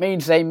 That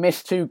means they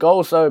missed 2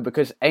 goals though,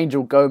 because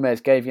Angel Gomez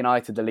gave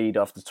United the lead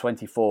after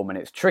 24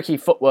 minutes. Tricky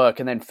footwork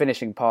and then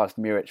finishing past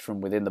Muric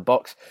from within the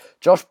box.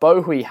 Josh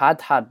Bowie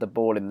had the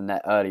ball in the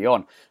net early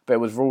on, but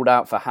it was ruled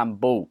out for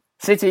handball.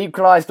 City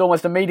equalised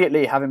almost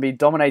immediately, having been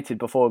dominated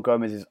before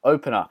Gomez's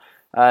opener.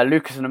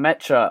 Lucas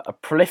Nmecha, a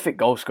prolific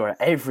goalscorer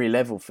at every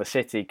level for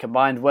City,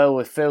 combined well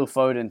with Phil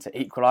Foden to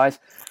equalise.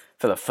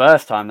 For the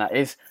first time, that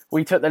is.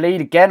 We took the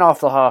lead again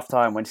after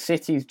half-time when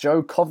City's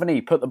Joe Coveney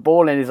put the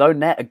ball in his own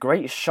net. A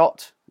great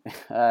shot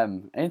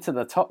into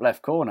the top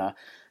left corner,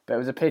 but it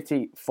was a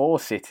pity for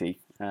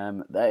City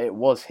that it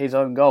was his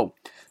own goal.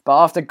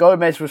 But after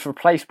Gomez was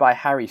replaced by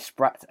Harry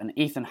Spratt and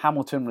Ethan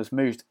Hamilton was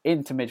moved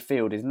into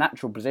midfield, his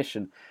natural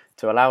position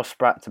to allow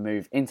Spratt to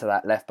move into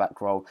that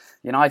left-back role,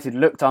 United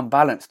looked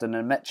unbalanced and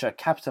Nmecha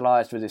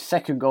capitalised with his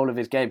second goal of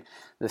his game,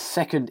 the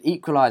second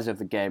equaliser of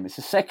the game. It's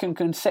the second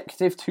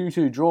consecutive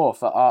 2-2 draw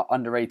for our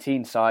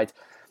under-18 side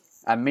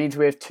and means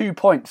we have 2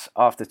 points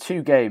after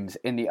 2 games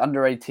in the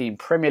under-18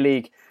 Premier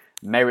League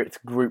Merit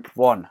Group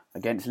 1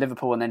 against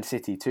Liverpool and then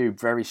City, 2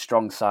 very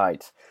strong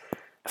sides.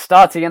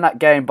 Starting in that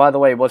game, by the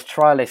way, was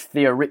trialist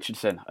Theo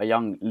Richardson, a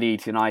young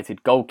Leeds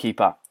United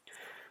goalkeeper.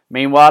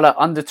 Meanwhile, at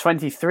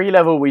under-23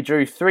 level, we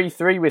drew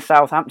 3-3 with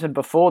Southampton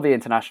before the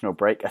international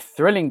break. A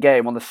thrilling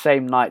game on the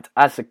same night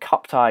as the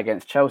cup tie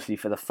against Chelsea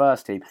for the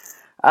first team.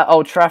 At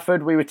Old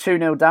Trafford, we were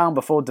 2-0 down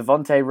before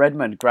Devontae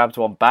Redmond grabbed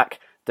one back.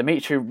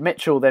 Dimitri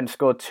Mitchell then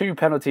scored 2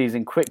 penalties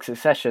in quick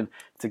succession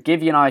to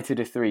give United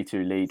a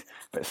 3-2 lead.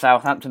 But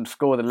Southampton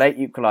scored a late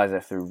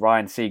equaliser through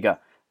Ryan Seager,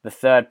 the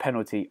third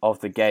penalty of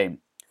the game.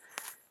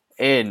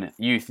 In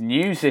youth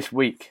news this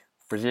week,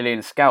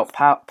 Brazilian scout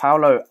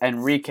Paulo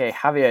Henrique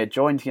Javier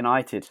joined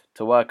United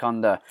to work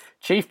under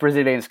chief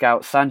Brazilian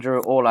scout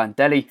Sandro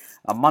Orlandelli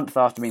a month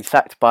after being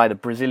sacked by the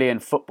Brazilian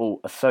Football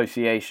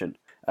Association.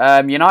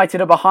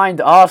 United are behind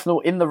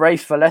Arsenal in the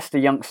race for Leicester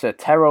youngster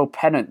Terrell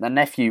Pennant, the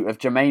nephew of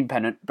Jermaine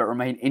Pennant, but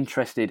remain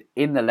interested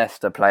in the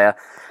Leicester player.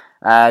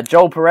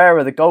 Joel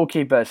Pereira, the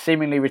goalkeeper,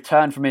 seemingly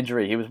returned from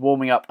injury. He was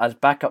warming up as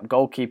backup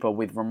goalkeeper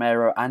with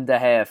Romero and De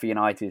Gea for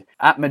United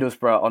at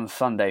Middlesbrough on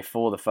Sunday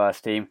for the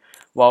first team,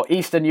 while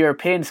Eastern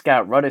European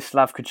scout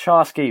Radoslav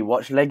Kucharski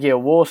watched Legia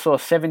Warsaw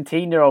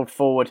 17-year-old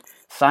forward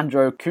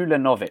Sandro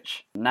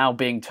Kulinovic, now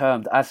being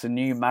termed as the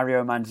new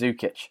Mario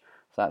Mandzukic.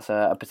 So that's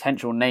a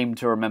potential name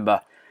to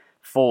remember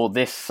for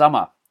this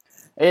summer.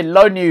 In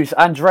loan news,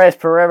 Andreas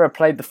Pereira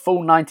played the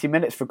full 90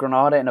 minutes for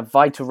Granada in a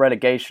vital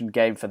relegation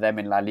game for them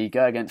in La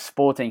Liga against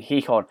Sporting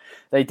Gijón.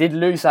 They did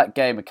lose that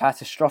game, a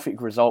catastrophic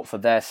result for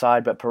their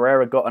side, but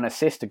Pereira got an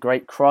assist, a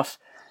great cross.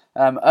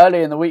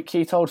 Early in the week,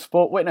 he told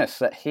Sport Witness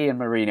that he and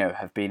Mourinho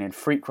have been in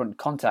frequent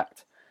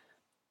contact.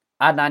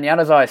 Adnan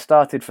Januzaj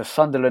started for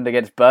Sunderland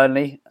against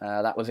Burnley.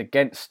 That was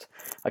against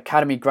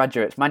academy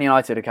graduates, Man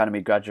United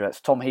academy graduates,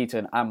 Tom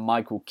Heaton and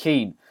Michael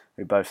Keane,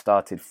 who both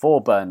started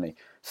for Burnley.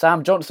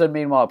 Sam Johnson,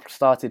 meanwhile,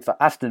 started for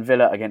Aston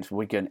Villa against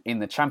Wigan in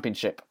the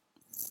Championship.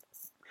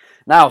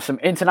 Now, some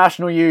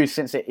international news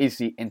since it is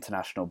the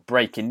international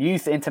break. In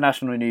youth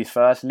international news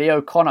first,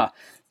 Leo Connor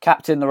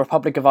captained the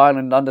Republic of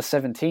Ireland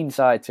under-17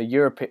 side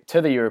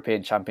to the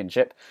European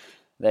Championship.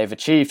 They've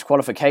achieved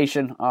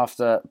qualification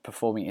after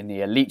performing in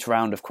the elite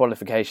round of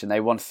qualification.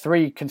 They won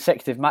 3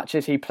 consecutive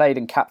matches. He played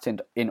and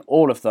captained in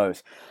all of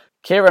those.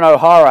 Kieran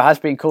O'Hara has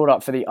been called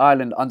up for the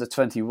Ireland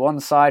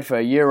under-21 side for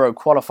a Euro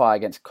qualifier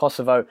against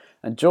Kosovo,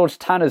 and George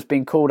Tanner's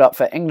been called up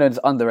for England's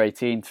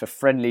under-18 for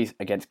friendlies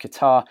against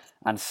Qatar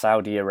and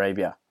Saudi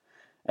Arabia.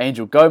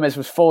 Angel Gomez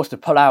was forced to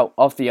pull out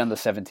of the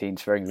under-17s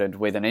for England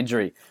with an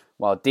injury,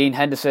 while Dean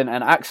Henderson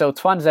and Axel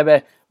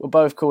Tuanzebe were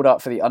both called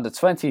up for the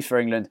under-20s for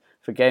England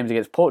for games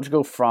against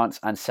Portugal, France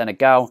and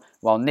Senegal,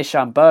 while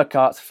Nishan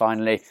Burkhardt,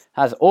 finally,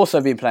 has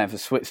also been playing for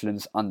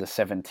Switzerland's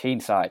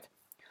under-17 side.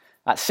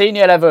 At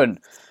Senior 11,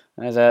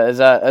 there's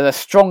a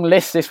strong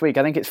list this week.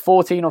 I think it's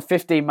 14 or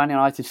 15 Man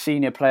United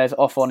senior players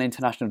off on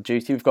international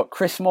duty. We've got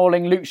Chris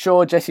Smalling, Luke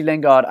Shaw, Jesse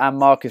Lingard and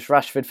Marcus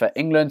Rashford for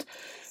England.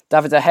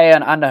 David De Gea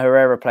and Ander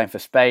Herrera playing for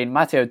Spain.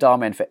 Matteo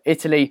Darmian for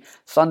Italy.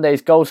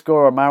 Sunday's goal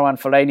scorer Marwan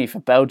Fellaini for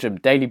Belgium.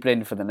 Daley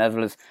Blind for the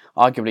Netherlands.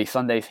 Arguably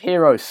Sunday's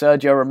hero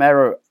Sergio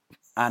Romero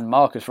and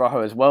Marcus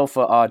Rojo as well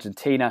for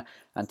Argentina.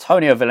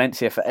 Antonio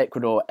Valencia for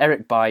Ecuador.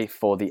 Eric Bailly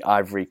for the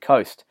Ivory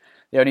Coast.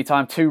 The only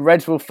time two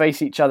Reds will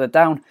face each other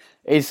down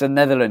is the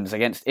Netherlands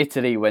against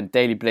Italy when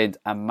Daley Blind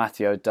and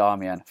Matteo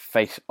Darmian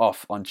face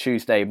off on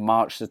Tuesday,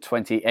 March the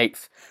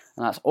 28th.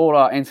 And that's all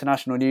our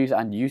international news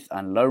and youth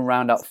and loan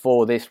roundup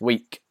for this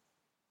week.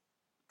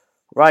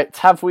 Right,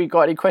 have we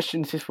got any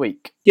questions this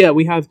week? Yeah,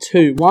 we have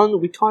two. One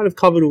we kind of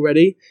covered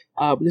already,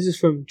 but this is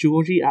from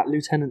Georgie at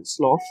Lieutenant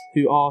Sloth,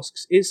 who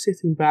asks, is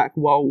sitting back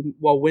while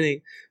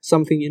winning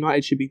something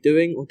United should be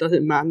doing, or does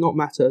it not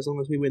matter as long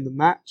as we win the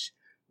match?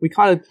 We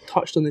kind of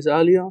touched on this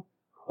earlier,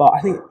 but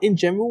I think in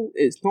general,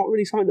 it's not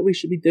really something that we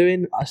should be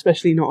doing,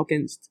 especially not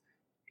against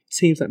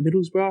teams like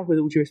Middlesbrough, with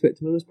all due respect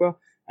to Middlesbrough.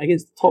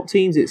 Against top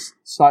teams, it's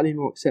slightly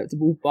more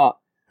acceptable, but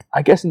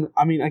I guess in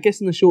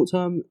the short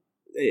term,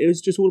 it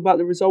was just all about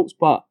the results,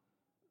 but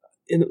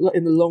in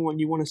the long run,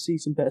 you want to see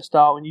some better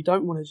style, and you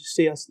don't want to just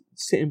see us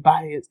sitting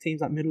back against teams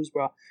like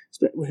Middlesbrough,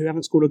 who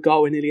haven't scored a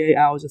goal in nearly 8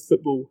 hours of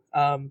football.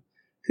 Because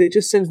it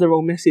just sends the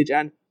wrong message,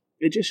 and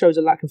it just shows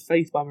a lack of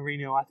faith by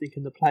Mourinho, I think,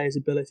 in the players'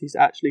 abilities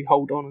to actually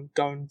hold on and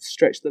go and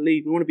stretch the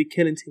lead. We want to be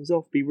killing teams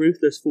off, be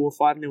ruthless 4 or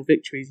 5-0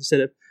 victories instead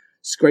of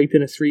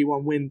scraping a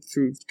 3-1 win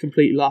through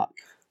complete luck.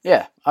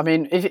 Yeah, I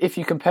mean, if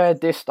you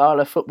compared this style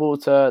of football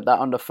to that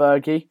under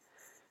Fergie,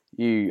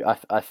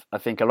 I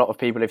think a lot of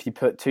people, if you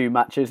put two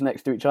matches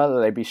next to each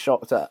other, they'd be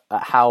shocked at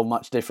how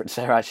much difference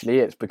there actually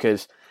is,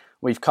 because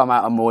we've come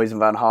out of Moyes and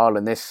Van Gaal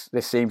and this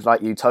seems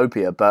like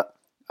utopia, but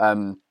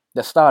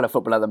the style of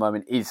football at the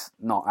moment is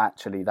not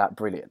actually that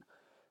brilliant.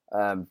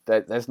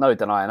 There's no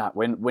denying that.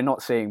 We're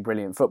not seeing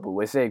brilliant football.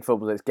 We're seeing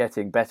football that's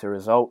getting better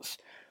results.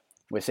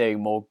 We're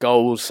seeing more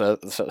goals, so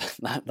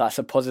that's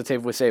a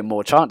positive. We're seeing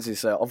more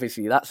chances, so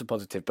obviously that's a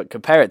positive. But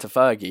compare it to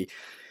Fergie,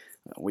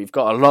 we've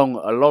got a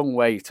long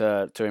way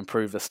to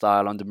improve the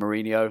style under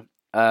Mourinho,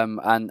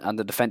 and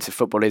the defensive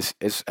football is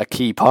a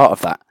key part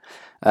of that.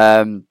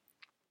 And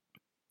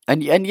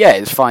yeah,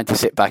 it's fine to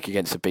sit back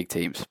against the big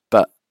teams,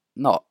 but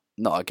not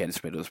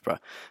against Middlesbrough.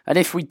 And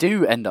if we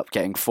do end up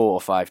getting 4 or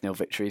 5-0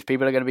 victories,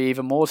 people are going to be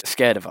even more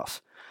scared of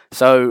us.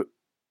 So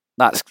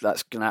that's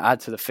going to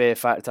add to the fear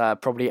factor,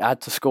 probably add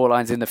to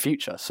scorelines in the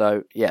future.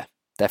 So yeah,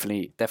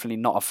 definitely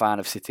not a fan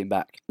of sitting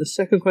back. The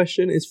second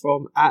question is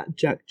from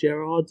 @Jack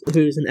Gerard,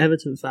 who is an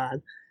Everton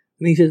fan.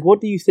 And he says,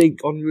 what do you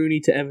think on Rooney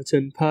to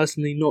Everton?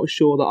 Personally, not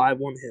sure that I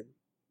want him.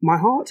 My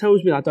heart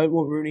tells me I don't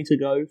want Rooney to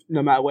go,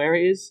 no matter where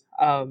it is.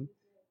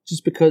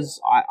 Just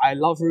because I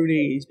love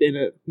Rooney. He's been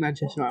at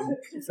Manchester United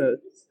for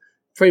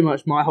pretty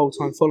much my whole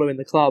time following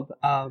the club.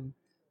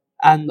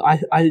 And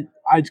I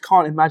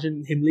can't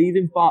imagine him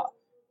leaving, but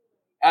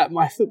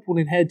my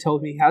footballing head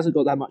tells me he hasn't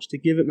got that much to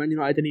give at Man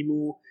United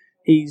anymore.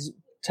 He's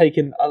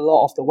taken a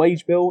lot off the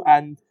wage bill,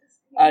 and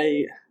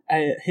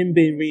him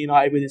being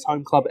reunited with his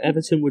home club at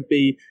Everton would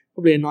be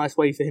probably a nice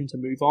way for him to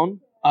move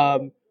on.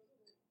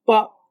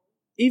 But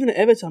even at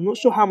Everton, I'm not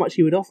sure how much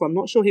he would offer. I'm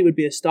not sure he would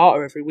be a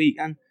starter every week.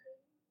 And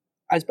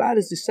as bad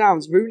as this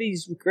sounds,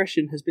 Rooney's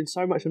regression has been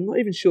so much, I'm not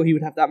even sure he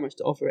would have that much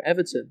to offer at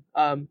Everton.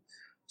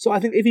 So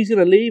I think if he's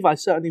going to leave, I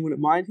certainly wouldn't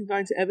mind him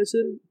going to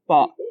Everton.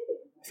 But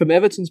from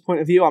Everton's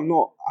point of view, I'm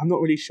not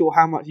really sure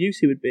how much use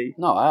he would be.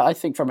 No, I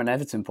think from an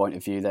Everton point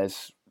of view,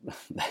 there's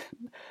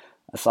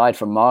aside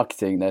from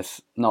marketing,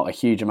 there's not a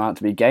huge amount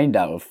to be gained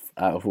out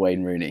of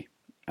Wayne Rooney,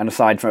 and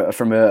aside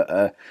from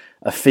a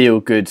feel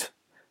good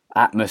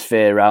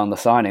atmosphere around the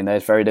signing,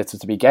 there's very little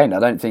to be gained. I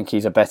don't think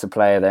he's a better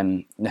player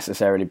than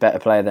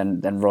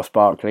Ross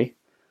Barkley.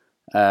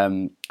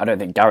 I don't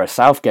think Gareth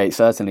Southgate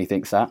certainly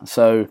thinks that.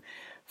 So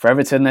for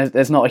Everton,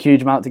 there's not a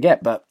huge amount to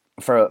get, but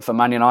for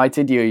Man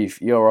United,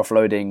 you're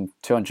offloading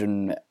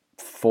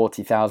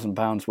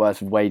 £240,000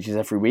 worth of wages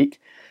every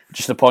week.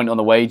 Just a point on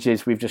the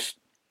wages, we've just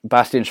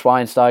Bastian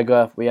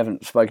Schweinsteiger, we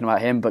haven't spoken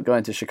about him, but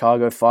going to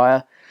Chicago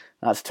Fire,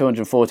 that's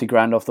 240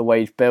 grand off the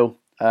wage bill.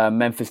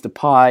 Memphis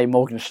Depay,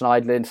 Morgan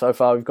Schneidlin, so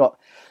far it's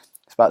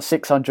about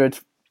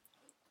 £600,000,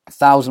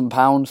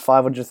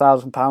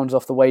 £500,000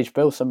 off the wage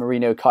bill. So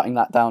Mourinho cutting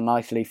that down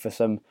nicely for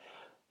some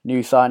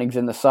new signings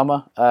in the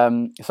summer.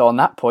 So on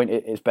that point,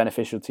 it's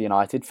beneficial to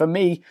United. For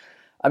me,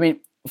 I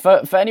mean,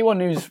 for anyone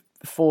who's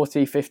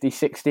 40, 50,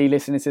 60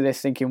 listening to this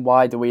thinking,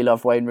 why do we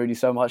love Wayne Rooney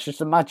so much? Just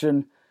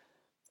imagine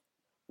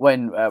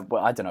when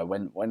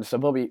Sir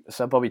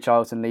Bobby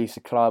Charlton leaves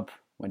the club,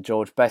 when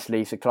George Best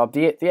leaves the club,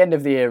 the end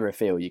of the era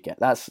feel you get.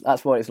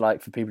 That's what it's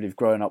like for people who've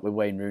grown up with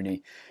Wayne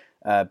Rooney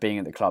being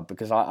at the club,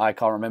 because I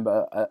can't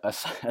remember a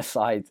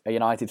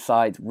United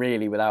side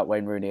really without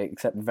Wayne Rooney,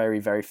 except very,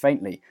 very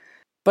faintly.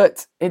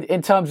 But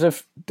in terms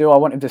of, do I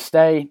want him to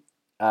stay?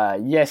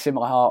 Yes, in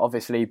my heart,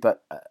 obviously,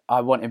 but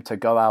I want him to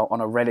go out on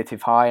a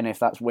relative high, and if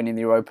that's winning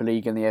the Europa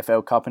League and the FA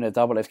Cup in a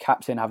double as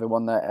captain, having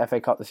won the FA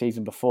Cup the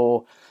season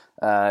before,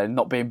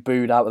 not being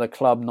booed out of the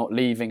club, not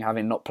leaving,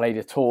 having not played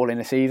at all in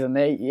the season,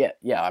 I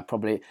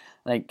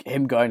think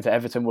him going to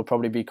Everton would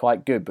probably be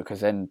quite good,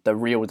 because then the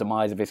real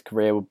demise of his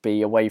career would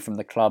be away from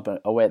the club,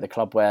 away at the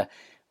club where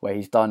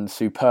he's done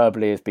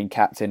superbly, has been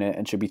captain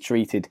and should be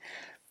treated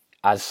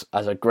as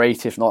a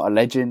great, if not a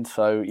legend.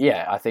 So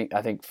yeah, I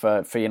think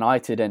for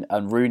United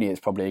and Rooney, it's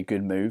probably a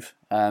good move.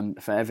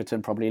 For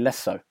Everton, probably less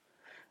so.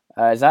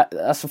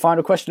 That's the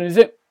final question, is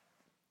it?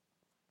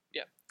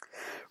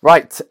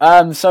 Right,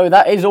 so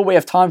that is all we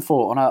have time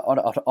for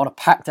on a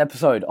packed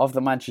episode of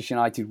the Manchester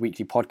United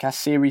Weekly Podcast,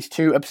 Series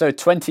 2, Episode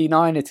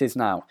 29 it is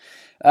now.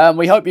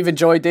 We hope you've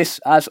enjoyed this,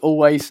 as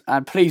always,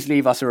 and please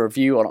leave us a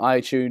review on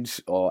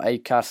iTunes or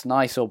Acast,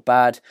 nice or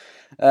bad.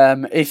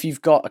 If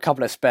you've got a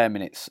couple of spare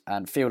minutes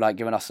and feel like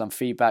giving us some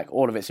feedback,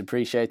 all of it's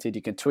appreciated.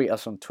 You can tweet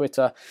us on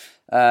Twitter,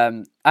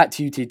 at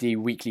UTD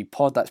Weekly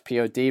Pod, that's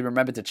POD.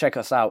 Remember to check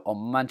us out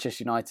on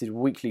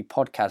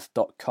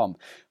ManchesterUnitedWeeklyPodcast.com,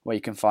 where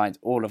you can find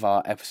all of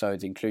our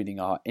episodes, including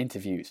our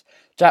interviews.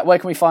 Jack, where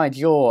can we find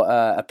your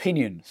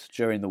opinions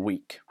during the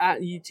week?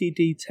 At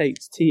UTD Tait,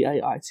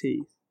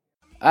 T-A-I-T.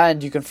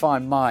 And you can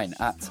find mine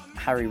at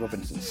Harry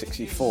Robinson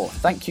 64.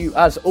 Thank you,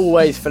 as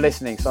always, for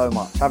listening so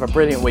much. Have a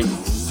brilliant week.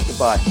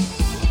 Goodbye.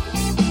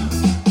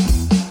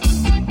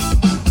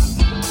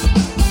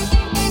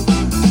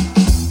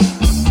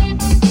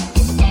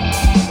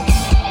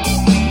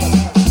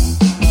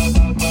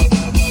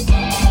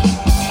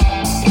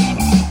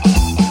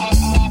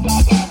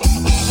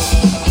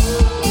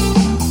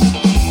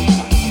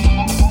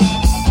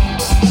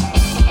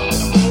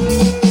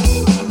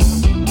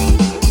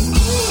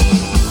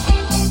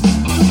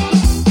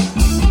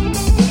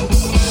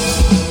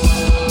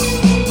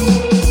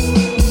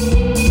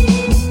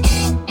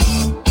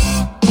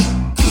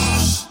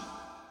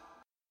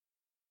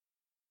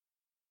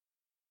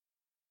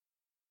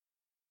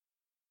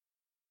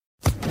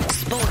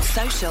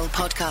 Social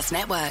Podcast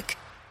Network.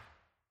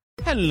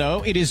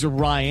 Hello, it is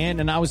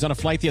Ryan, and I was on a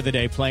flight the other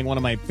day playing one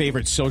of my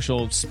favorite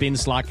social spin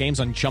slot games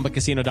on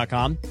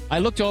ChumbaCasino.com. I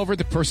looked over at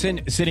the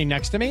person sitting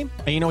next to me,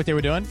 and you know what they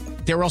were doing?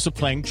 They were also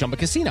playing Chumba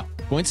Casino.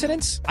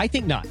 Coincidence? I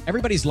think not.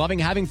 Everybody's loving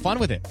having fun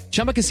with it.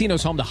 Chumba Casino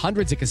is home to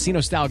hundreds of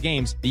casino-style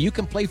games that you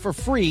can play for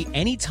free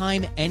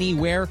anytime,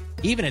 anywhere,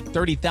 even at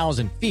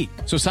 30,000 feet.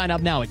 So sign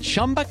up now at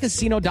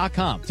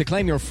ChumbaCasino.com to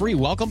claim your free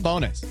welcome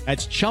bonus.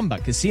 That's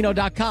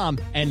ChumbaCasino.com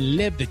and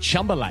live the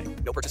Chumba life.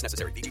 No purchase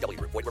necessary. VGW.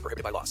 Void where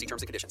prohibited by law. See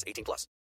terms and conditions. 18+.